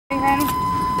honey?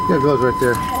 Yeah, it goes right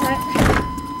there.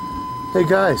 Hey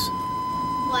guys.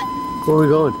 What? Where are we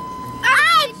going?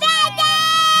 Ice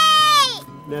fishing!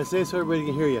 Now say it so everybody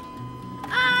can hear you.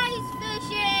 Ice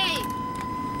fishing!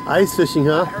 Ice fishing,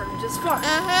 huh? I heard him just fine.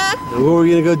 Uh-huh. And where are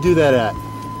we gonna go do that at?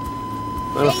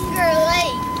 Finger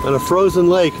Lake. On a frozen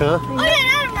lake, huh? Oh yeah,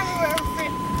 I remember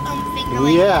Finger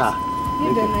Lake. Yeah.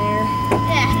 You've been there.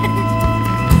 Yeah.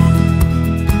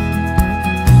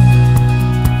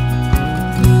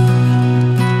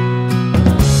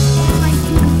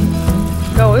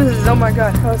 Oh, this is, oh my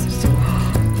god. Oh, this is too...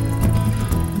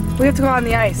 We have to go on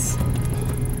the ice.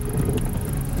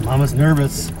 Mama's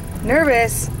nervous.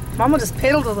 Nervous? Mama just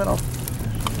paddled a little.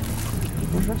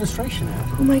 Where's registration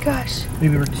at? Oh my gosh.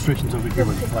 Maybe registration's over here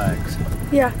with the flags.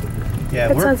 Yeah. Yeah,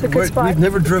 That sounds like a good spot. We've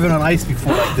never driven on ice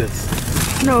before like this.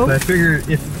 No. But I figure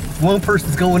if one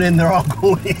person's going in, they're all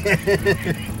going in.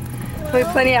 We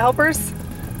have plenty of helpers.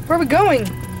 Where are we going?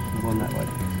 I'm going that way.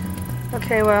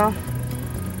 Okay, well.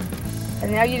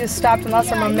 And now you just stopped and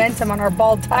lost our momentum on our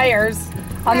bald tires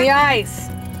on the ice.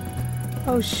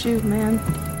 Oh shoot, man.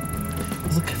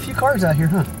 There's a few cars out here,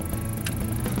 huh?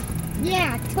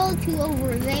 Yeah, Totu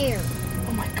over there.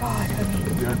 Oh my god,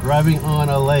 honey. You're driving on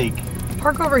a lake.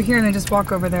 Park over here and then just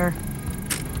walk over there.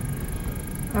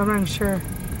 I'm not even sure.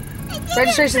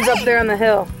 Registration's up there on the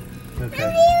hill. Okay.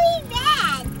 Really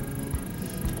bad.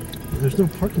 There's no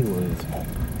parking lines.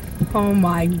 Oh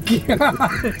my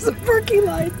god, there's a parking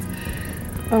lot.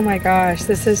 Oh my gosh,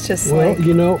 this is just Well, like...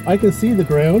 you know, I can see the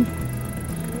ground,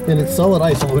 and it's solid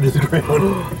ice all the way to the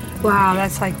ground. Wow,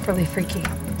 that's like really freaky.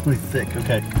 Really thick,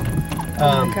 okay.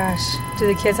 Oh my gosh. Do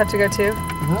the kids have to go too?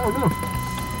 I don't know.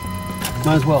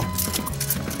 Might as well.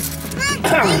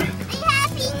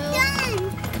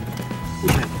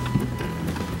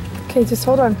 Okay, just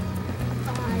hold on.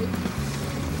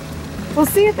 We'll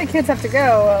see if the kids have to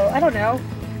go. Well, I don't know.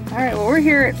 All right, well, we're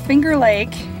here at Finger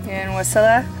Lake in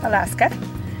Wasilla, Alaska.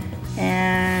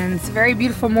 And it's a very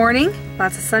beautiful morning.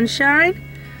 Lots of sunshine.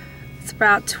 It's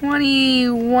about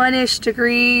 21-ish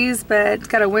degrees, but it's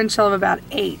got a wind chill of about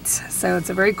 8. So it's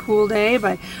a very cool day,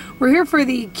 but we're here for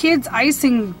the kids ice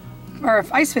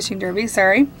fishing derby,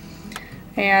 sorry.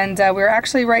 And we're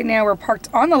actually right now, we're parked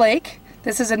on the lake.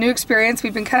 This is a new experience.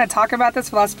 We've been kind of talking about this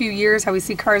for the last few years, how we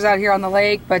see cars out here on the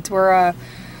lake, but we're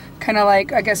kind of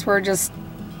like, I guess we're just,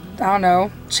 I don't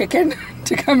know, chicken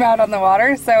to come out on the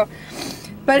water. So,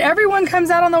 but everyone comes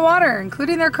out on the water,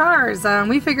 including their cars.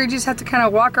 We figured you just have to kind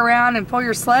of walk around and pull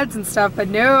your sleds and stuff, but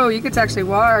no, you get to actually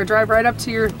walk or drive right up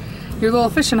to your little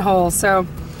fishing hole. So,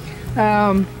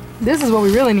 this is what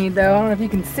we really need, though. I don't know if you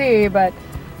can see, but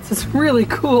it's this really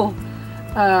cool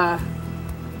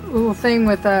little thing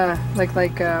with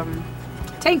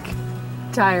tank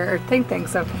tire or tank thing.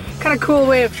 So, kind of cool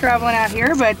way of traveling out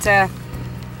here, but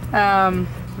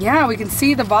yeah, we can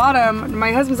see the bottom.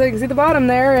 My husband said you can see the bottom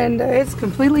there, and it's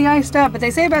completely iced up. But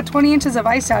they say about 20 inches of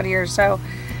ice out here, so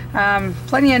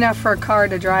plenty enough for a car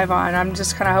to drive on. I'm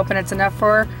just kind of hoping it's enough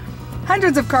for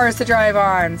hundreds of cars to drive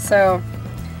on. So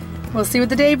we'll see what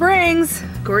the day brings.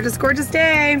 Gorgeous, gorgeous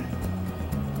day.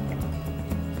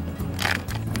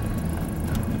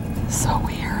 So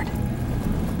weird.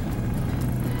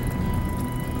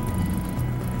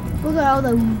 Look at all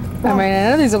the... I mean, I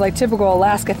know these are like typical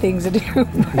Alaska things to do,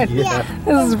 but Yeah.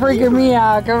 this is freaking me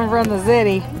out coming from the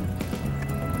city.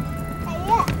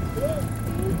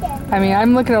 I mean,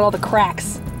 I'm looking at all the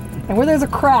cracks. And where there's a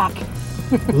crack.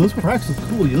 Well, those cracks look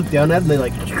cool. You look down at them, they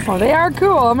like... Well, they are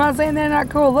cool. I'm not saying they're not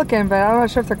cool looking, but I'm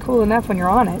not sure if they're cool enough when you're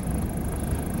on it.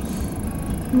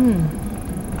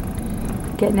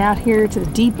 Getting out here to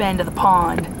the deep end of the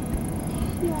pond.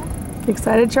 Yeah.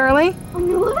 Excited, Charlie? Oh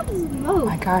no, look at this Oh boat.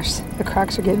 my gosh, the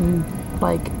cracks are getting,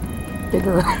 like,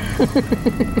 bigger.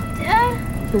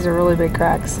 Yeah. These are really big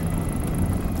cracks.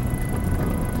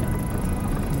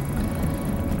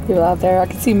 People out there, I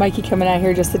can see Mikey coming out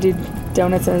here just to do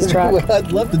donuts in his truck. Well,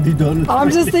 I'd love to do donuts. I'm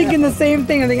right just now. thinking the same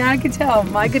thing. I think I could tell.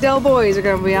 My Goodell boys are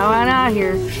going to be out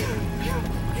here.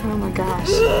 Oh my gosh.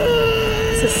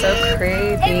 This is so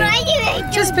crazy.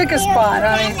 Just pick a spot,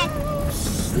 honey.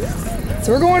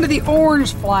 So we're going to the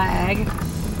Orange Flag.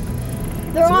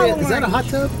 They're all Is that a hot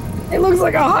tub? It looks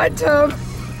like a hot tub.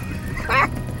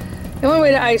 The only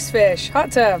way to ice fish.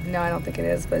 Hot tub. No, I don't think it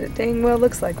is, but it dang well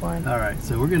looks like one. All right,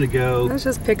 so we're gonna go. Let's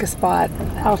just pick a spot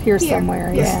out here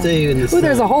somewhere. Let's Yeah. stay in this. Ooh,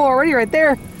 there's a hole already right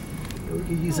there. We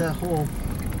can use that hole.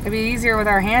 It'd be easier with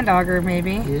our hand auger,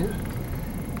 maybe. Yeah.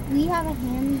 We have a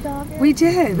hand dogger. We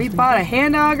did. We bought a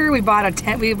hand auger. We bought a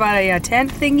tent. We bought a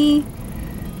tent thingy.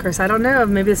 Of course, I don't know.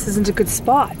 Maybe this isn't a good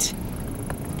spot.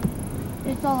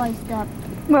 It's all iced up.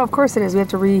 Well, of course it is. We have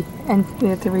to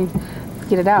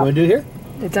get it out. Want to do it here?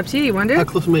 It's up to you. You want to do How it?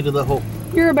 close am I to the hole?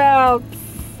 You're about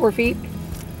 4 feet.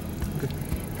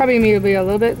 Probably me will be a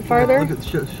little bit farther. Look at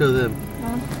show them.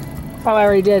 Oh, I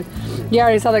already did. Yeah, I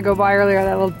already saw that go by earlier,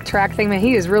 that little track thing. Man,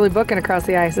 he is really booking across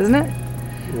the ice, isn't it?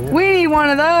 Yeah. We need one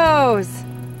of those.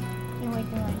 Can't wait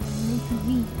for like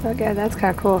UTV. Okay, that's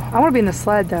kind of cool. I want to be in the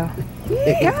sled, though.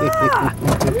 Yeah!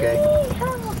 Okay.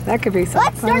 That could be some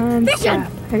Let's start fun fishing.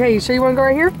 stuff. Okay, you sure you want to go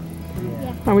right here?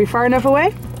 Yeah. Are we far enough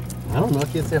away? I don't know. I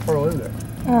can't see how far away there.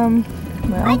 Well,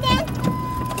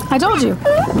 I told you.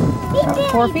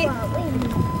 4 feet?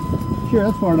 Sure,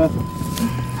 that's far enough.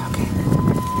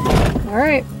 All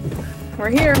right, we're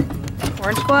here.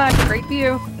 Orange flag, great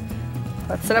view.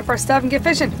 Let's set up our stuff and get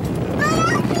fishing. All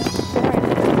right, here's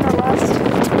our last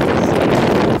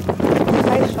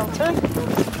ice shelter.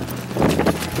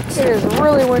 It is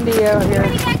really windy out here.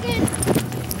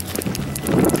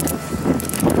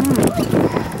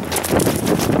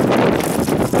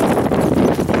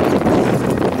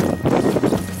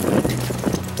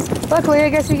 Luckily, I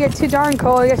guess if you get too darn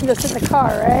cold, I guess you can just sit in the car,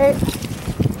 right?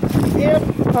 Yep.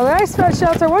 Well, the ice spread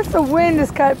shelter, once the wind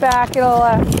is cut back,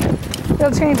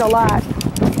 it'll change a lot.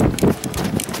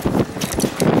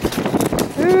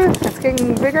 Ooh, it's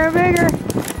getting bigger and bigger.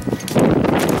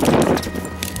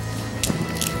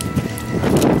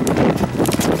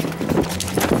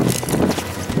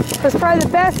 It's probably the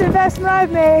best investment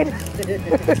I've made.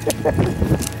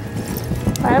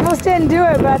 I almost didn't do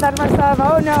it, but I thought to myself,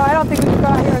 oh no, I don't think we can go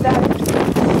out here with that.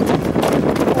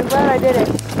 I'm glad I did it.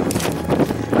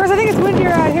 Of course, I think it's windier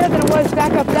out here than it was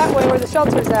back up that way where the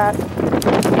shelter's at.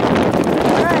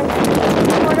 Alright.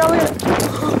 Oh my God, look at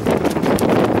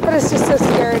it. But it's just so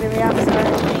scary to me, I'm sorry.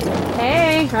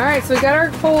 Hey! Alright, so we got our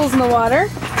holes in the water.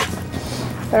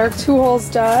 Got our 2 holes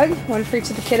dug, one for each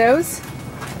of the kiddos.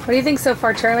 What do you think so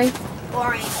far, Charlie?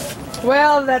 Boring.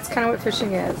 Well, that's kind of what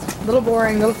fishing is. A little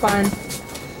boring, a little fun.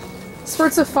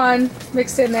 Spurts of fun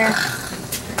mixed in there.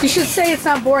 You should say it's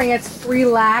not boring, it's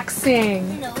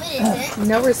relaxing. No, it isn't.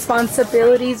 No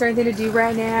responsibilities or anything to do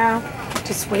right now.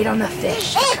 Just wait on the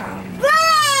fish to come.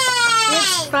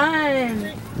 It's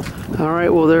fun. All right,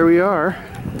 well, there we are.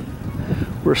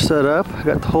 We're set up. I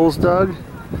got the holes dug.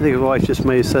 I think the wife just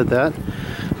may have said that.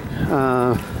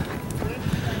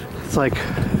 It's like,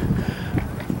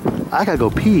 I gotta go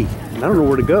pee. I don't know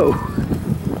where to go.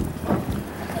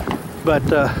 But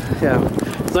yeah,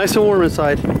 it's nice and warm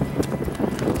inside.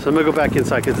 So I'm gonna go back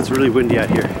inside because it's really windy out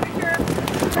here.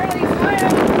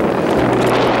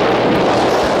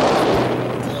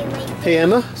 Hey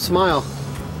Emma, smile.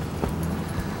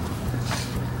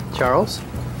 Charles,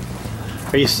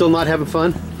 are you still not having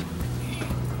fun?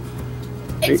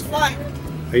 It's fun.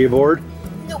 Are you bored?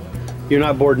 Nope. You're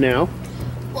not bored now?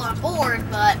 Well, I'm bored,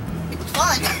 but it's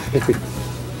fun.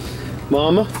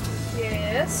 Mama,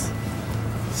 Yes.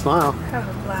 smile. Have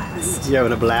a blast. You're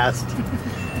having a blast.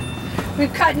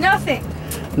 We've cut nothing.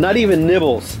 Not even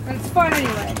nibbles. It's fun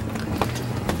anyway.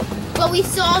 But we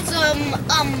saw some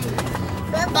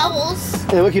bubbles.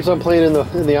 Emma keeps on playing in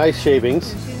the ice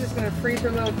shavings. And she's just gonna freeze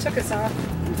her little tuchus off.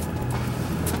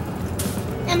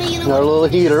 Emma, you know Our what? little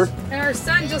heater. And our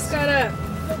son just got up.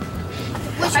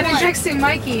 Which I've been one? texting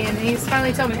Mikey and he's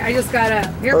finally told me I just got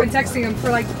up. You've been texting him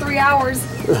for like 3 hours.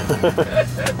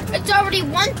 It's already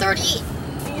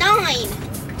 1:39.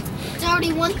 It's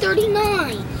already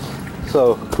 1:39.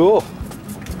 So cool.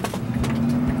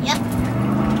 Yep.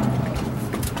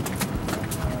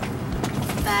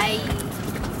 Bye.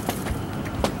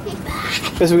 Bye.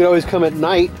 Because we could always come at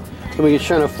night and we could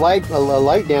shine a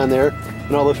light down there,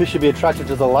 and all the fish would be attracted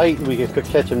to the light, and we could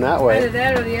catch them that Either way.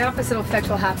 that or the opposite effect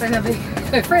will happen. They'll be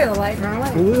afraid of the light and run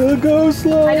away. The ghost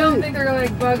light. I don't think they're gonna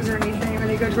like bugs or anything when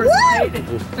they go towards the light.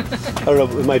 I don't know.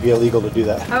 It might be illegal to do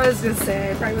that. I was gonna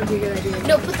say, it probably would be a good idea.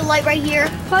 No, put the light right here.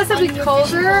 Plus it'll On be your colder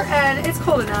fishing pole. and it's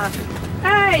cold enough.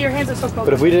 Hey, your hands are so cold.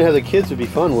 But if we didn't have the kids, it'd be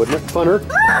fun, wouldn't it? Funner.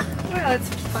 Well, it's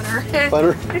funner.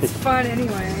 Funner. It's fun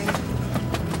anyway.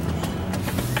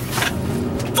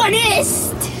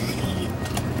 Funnest!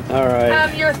 All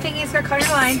right. Your thingy's gonna call your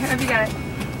line. Have you got it?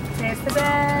 It's the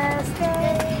best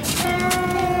day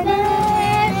ever.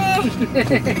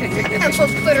 I'm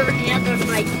supposed to put her hand on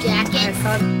my jacket. I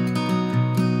saw